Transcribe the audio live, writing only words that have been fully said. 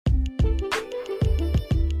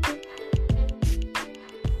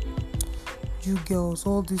You girls,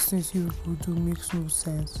 all these things you people do makes no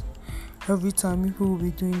sense. Every time people will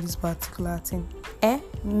be doing this particular thing.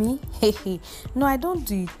 Me? Hey. No, I don't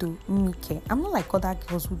do it though. Me, okay. I'm not like other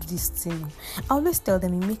girls who do this thing. I always tell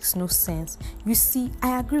them it makes no sense. You see,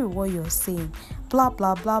 I agree with what you're saying. Blah,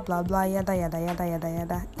 blah, blah, blah, blah, yada, yada, yada, yada,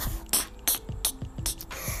 yada.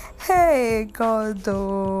 Hey, God,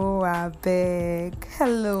 oh, I beg.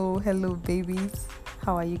 Hello, babies.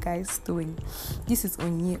 How are you guys doing? This is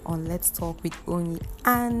Onyi on Let's Talk with Onyi,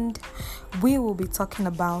 and we will be talking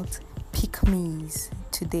about pick-me's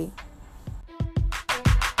today.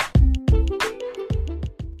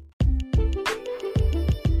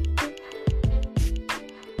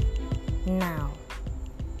 Now,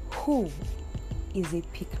 who is a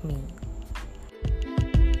pick-me?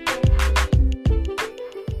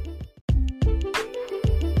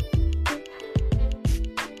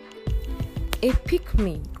 A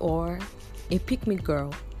pick-me or a pick-me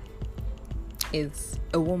girl is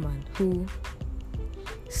a woman who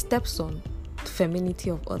steps on the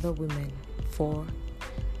femininity of other women for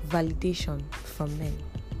validation from men.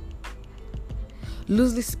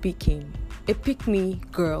 Loosely speaking, a pick-me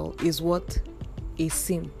girl is what a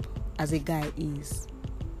simp as a guy is.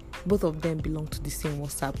 Both of them belong to the same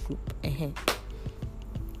WhatsApp group.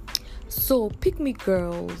 So pick-me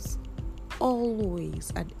girls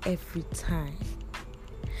always and every time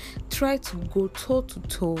try to go toe to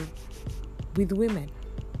toe with women,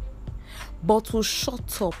 but will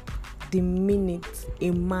shut up the minute a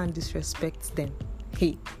man disrespects them.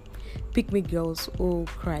 Hey, pick me girls, oh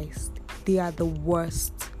Christ, they are the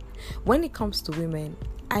worst. When it comes to women,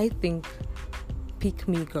 I think pick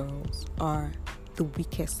me girls are the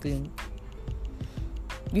weakest link.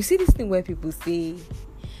 You see this thing where people say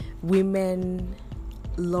women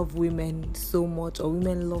love women so much, or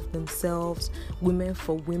women love themselves, women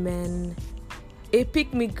for women. A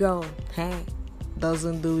pick-me girl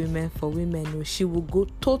doesn't do women for women. No, she will go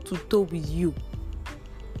toe to toe with you.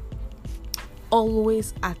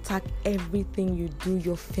 Always attack everything you do,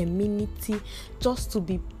 your femininity, just to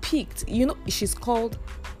be picked. You know, she's called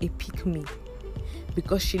a pick-me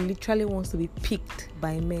because she literally wants to be picked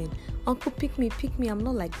by men. Uncle, pick me, I'm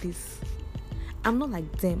not like this. I'm not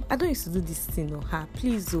like them. I don't used to do this thing or her.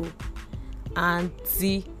 Please,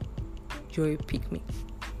 auntie, you're a pick-me.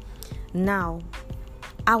 Now,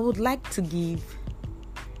 I would like to give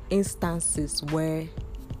instances where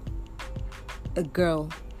a girl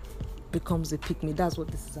becomes a pick-me. That's what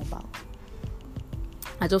this is about.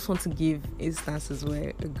 I just want to give instances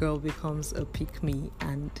where a girl becomes a pick-me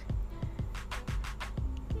and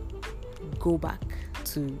go back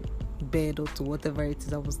to bed or to whatever it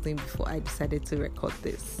is I was doing before I decided to record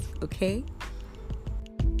this, okay?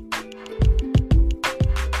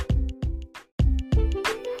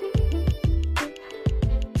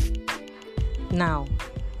 Now,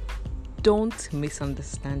 don't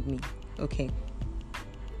misunderstand me, okay?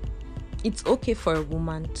 It's okay for a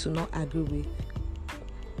woman to not agree with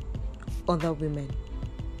other women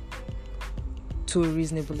to a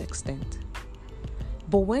reasonable extent.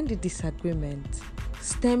 But when the disagreement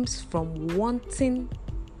stems from wanting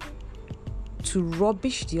to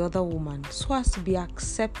rubbish the other woman so as to be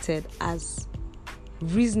accepted as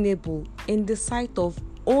reasonable in the sight of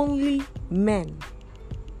only men,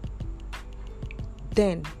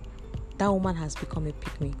 then that woman has become a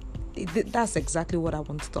pick-me. That's exactly what I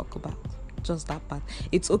want to talk about. Just that part.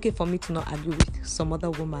 It's okay for me to not agree with some other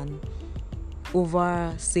woman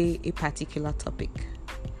over, say, a particular topic,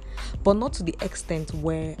 but not to the extent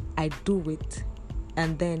where I do it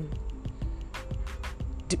and then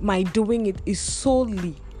my doing it is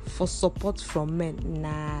solely for support from men.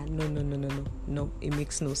 No, it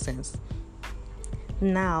makes no sense.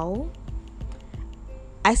 Now,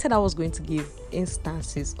 I said I was going to give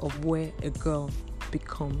instances of where a girl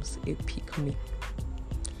becomes a pick-me.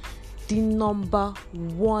 The number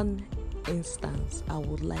one instance I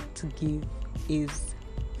would like to give is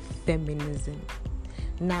feminism.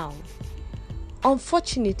 Now,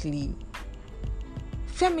 unfortunately,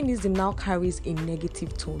 feminism now carries a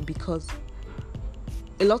negative tone because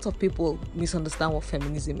a lot of people misunderstand what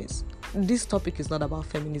feminism is. This topic is not about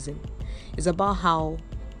feminism. It's about how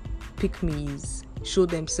pick-me's show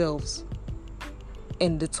themselves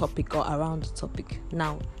in the topic or around the topic.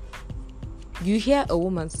 Now, you hear a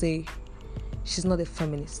woman say she's not a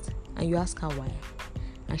feminist, and you ask her why,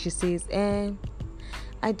 and she says,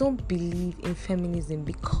 I don't believe in feminism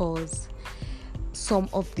because some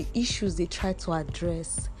of the issues they try to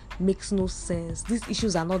address makes no sense. These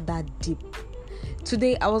issues are not that deep.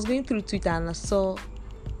 Today, I was going through Twitter and I saw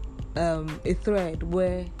a thread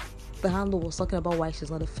where the handle was talking about why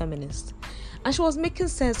she's not a feminist. And she was making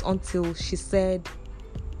sense until she said,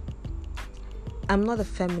 I'm not a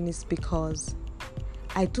feminist because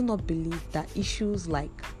I do not believe that issues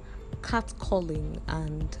like catcalling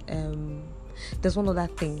and there's one other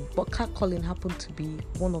thing, but catcalling happened to be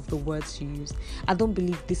one of the words she used. I don't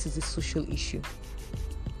believe this is a social issue.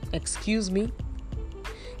 Excuse me?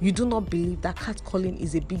 You do not believe that catcalling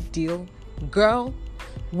is a big deal? Girl,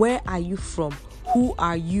 where are you from? Who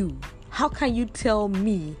are you? How can you tell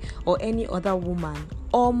me or any other woman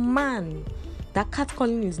or man that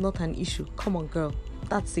catcalling is not an issue? Come on, girl.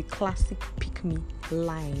 That's a classic pick-me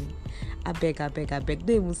line. I beg. Don't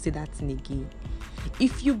even say that thing again.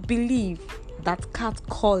 If you believe that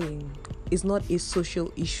catcalling is not a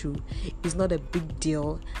social issue, is not a big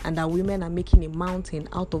deal, and that women are making a mountain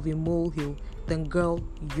out of a molehill, then girl,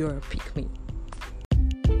 you're a pick-me.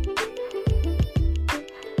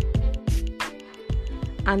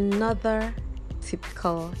 Another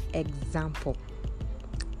typical example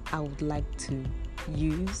I would like to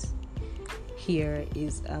use here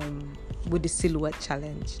is with the silhouette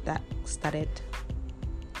challenge that started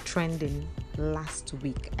trending last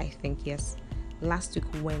week, I think. Yes, last week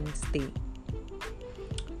Wednesday.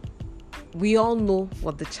 We all know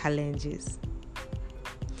what the challenge is.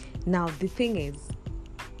 Now the thing is,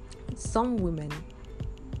 some women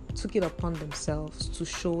took it upon themselves to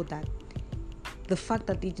show that the fact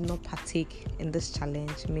that they did not partake in this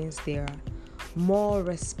challenge means they are more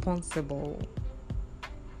responsible,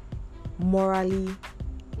 morally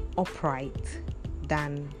upright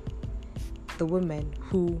than the women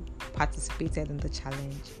who participated in the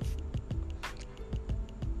challenge.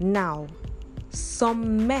 Now,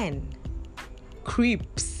 some men,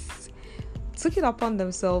 creeps, took it upon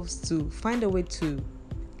themselves to find a way to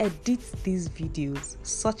edit these videos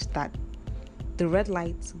such that the red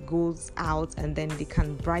light goes out and then they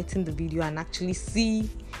can brighten the video and actually see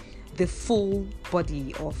the full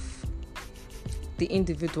body of the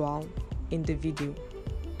individual in the video.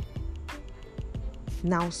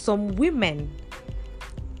 Now, some women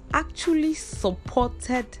actually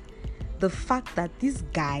supported the fact that these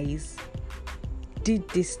guys did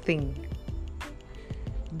this thing.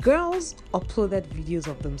 Girls uploaded videos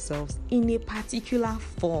of themselves in a particular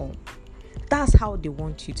form. That's how they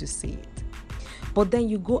want you to see it. But then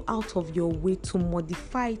you go out of your way to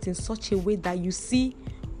modify it in such a way that you see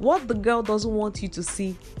what the girl doesn't want you to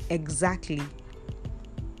see exactly.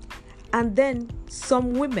 And then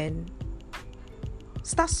some women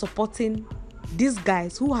start supporting these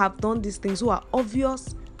guys who have done these things, who are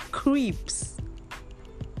obvious creeps.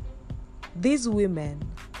 These women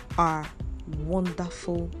are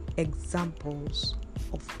wonderful examples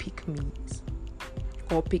of pick-me's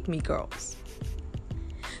or pick-me girls.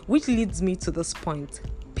 Which leads me to this point.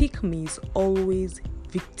 Pick-me's always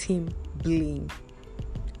victim blame.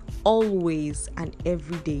 Always and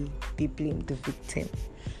every day they blame the victim.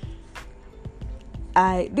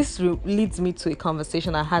 This leads me to a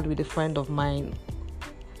conversation I had with a friend of mine.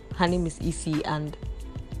 Her name is EC, and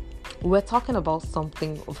we're talking about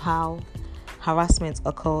something of how harassment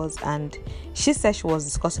occurs, and she said she was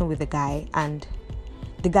discussing with a guy, and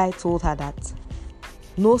the guy told her that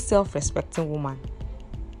no self-respecting woman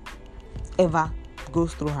ever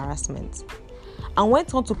goes through harassment, and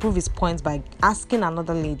went on to prove his point by asking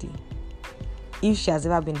another lady if she has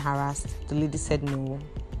ever been harassed. The lady said no.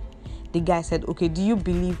 The guy said, okay, do you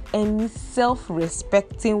believe any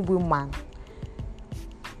self-respecting woman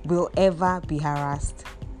will ever be harassed?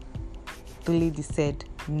 The lady said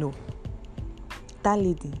no. That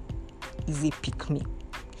lady is a pick-me.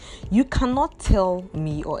 You cannot tell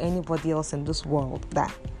me or anybody else in this world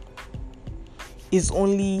that it's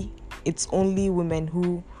only women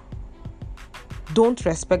who don't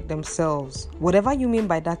respect themselves. Whatever you mean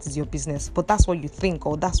by that is your business, but that's what you think,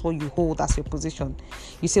 or that's what you hold as your position.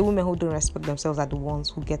 You say women who don't respect themselves are the ones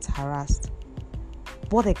who get harassed.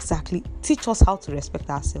 What exactly? Teach us how to respect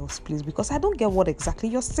ourselves, please, because I don't get what exactly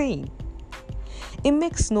you're saying. It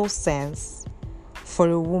makes no sense for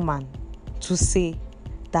a woman to say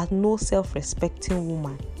that no self-respecting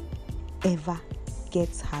woman ever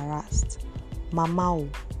gets harassed. Mama,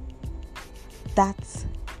 that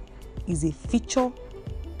is a feature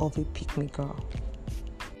of a pick-me girl.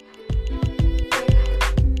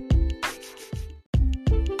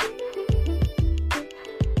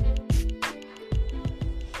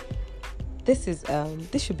 This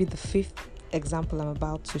should be the fifth example I'm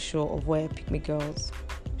about to show of where pick-me girls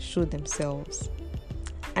show themselves,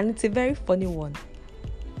 and it's a very funny one.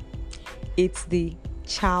 It's the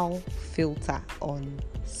chow filter on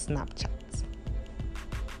Snapchat.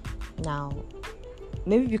 Now,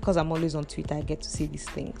 maybe because I'm always on Twitter, I get to see these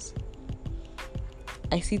things.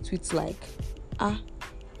 I see tweets like,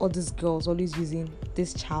 all these girls always using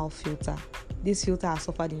this child filter. This filter has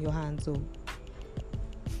suffered in your hands, oh.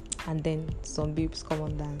 And then some babes come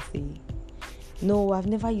on there and say, no, I've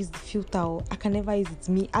never used the filter, oh. I can never use it.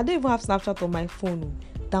 Me, I don't even have Snapchat on my phone, oh.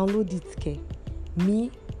 Download it, okay?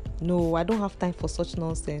 Me, no, I don't have time for such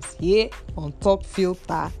nonsense. Yeah, on top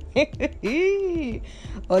filter.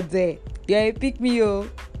 Or there, yeah, pick me, oh.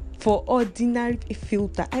 For ordinary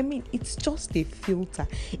filter. I mean, it's just a filter.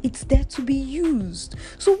 It's there to be used.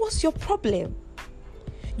 So what's your problem?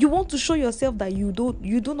 You want to show yourself that you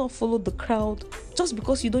do not follow the crowd just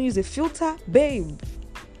because you don't use a filter? Babe,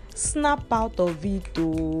 snap out of it,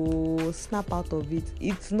 oh. Snap out of it.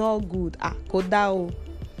 It's not good. Kodao.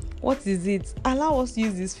 What is it? Allow us to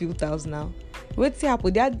use these filters now. What's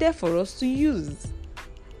happening? They are there for us to use.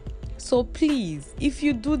 So please, if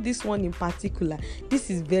you do this one in particular, this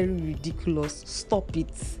is very ridiculous. Stop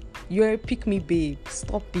it. You're a pick me, babe.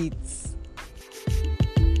 Stop it.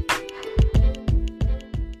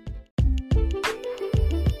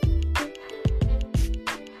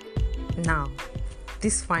 Now,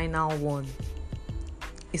 this final one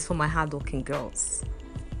is for my hardworking girls.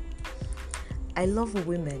 I love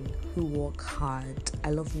women who work hard. I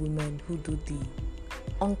love women who do the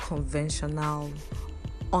unconventional,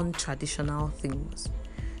 untraditional things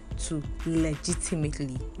to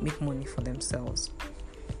legitimately make money for themselves.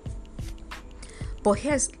 But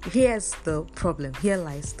here's the problem. Here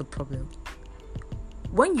lies the problem.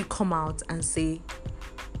 When you come out and say,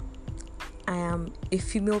 I am a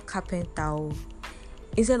female carpenter,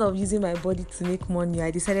 instead of using my body to make money,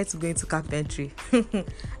 I decided to go into carpentry.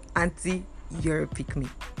 Auntie, you're a pick me.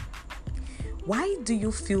 Why do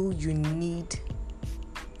you feel you need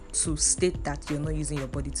to state that you're not using your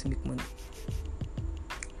body to make money?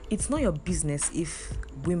 It's not your business if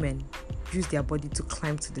women use their body to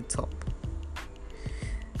climb to the top.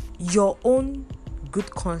 Your own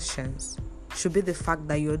good conscience should be the fact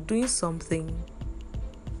that you're doing something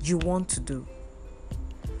you want to do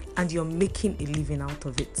and you're making a living out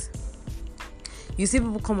of it. You see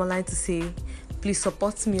people come online to say, please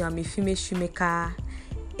support me, I'm a female shoemaker.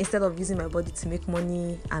 Instead of using my body to make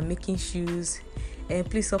money, I'm making shoes. And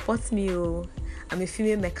please support me, oh, I'm a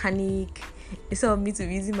female mechanic. Instead of me to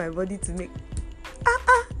be using my body to make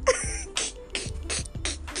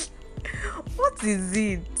what is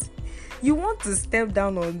it? You want to step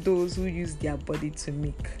down on those who use their body to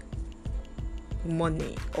make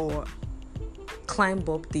money or climb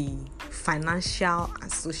up the financial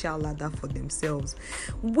and social ladder for themselves,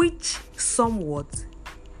 which somewhat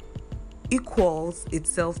equals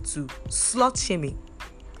itself to slut shaming.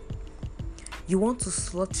 You want to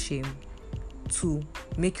slut shame to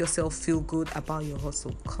make yourself feel good about your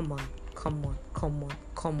hustle. Come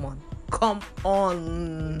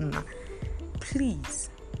on. Please.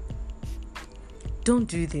 Don't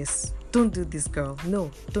do this. Don't do this, girl.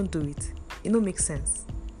 No, don't do it. It don't make sense.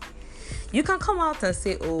 You can come out and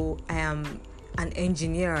say, oh, I am an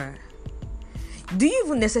engineer. Do you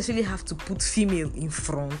even necessarily have to put female in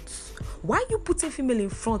front? Why are you putting female in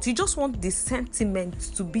front? You just want the sentiment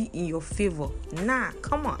to be in your favor. Nah,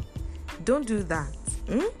 come on. Don't do that.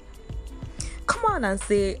 Come on and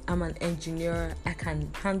say, I'm an engineer. I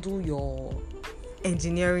can handle your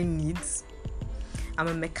engineering needs. I'm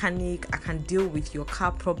a mechanic. I can deal with your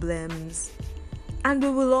car problems. And we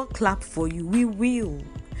will all clap for you. We will.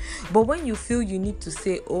 But when you feel you need to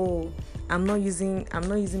say, oh, I'm not using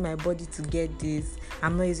my body to get this,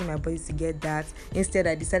 I'm not using my body to get that. Instead,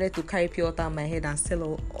 I decided to carry pure water on my head and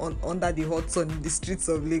sell under the hot sun in the streets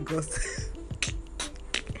of Lagos.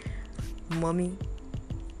 Mommy,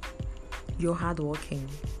 you're hardworking.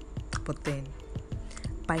 But then,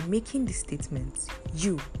 by making this statement,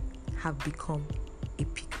 you have become a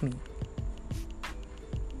pick-me.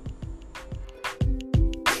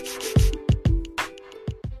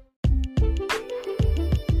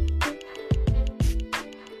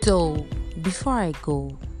 So, before I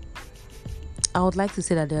go, I would like to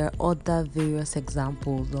say that there are other various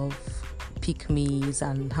examples of pick-me's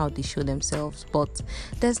and how they show themselves, but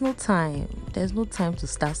there's no time to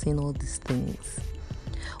start saying all these things.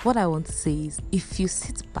 What I want to say is, if you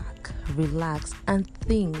sit back, relax, and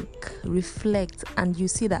think, reflect, and you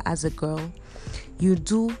see that as a girl, you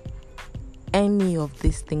do any of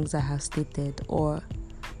these things I have stated, or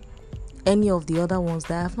any of the other ones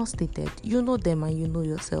that I have not stated, you know them and you know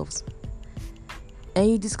yourselves, and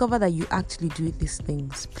you discover that you actually do these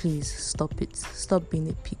things, please stop it. Stop being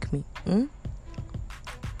a pick-me.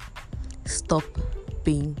 Stop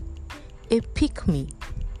being a pick-me.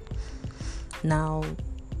 Now,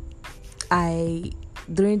 I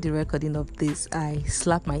during the recording of this, I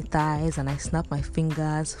slap my thighs and I snap my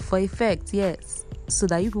fingers for effect, yes, so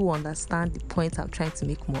that you will understand the point I'm trying to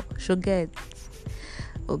make more. Sure, get.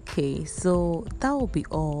 Okay, so that will be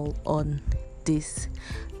all on this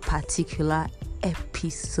particular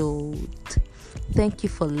episode. Thank you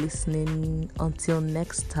for listening. Until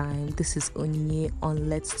next time, this is Onye on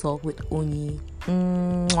Let's Talk with Onye.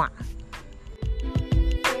 Mwah.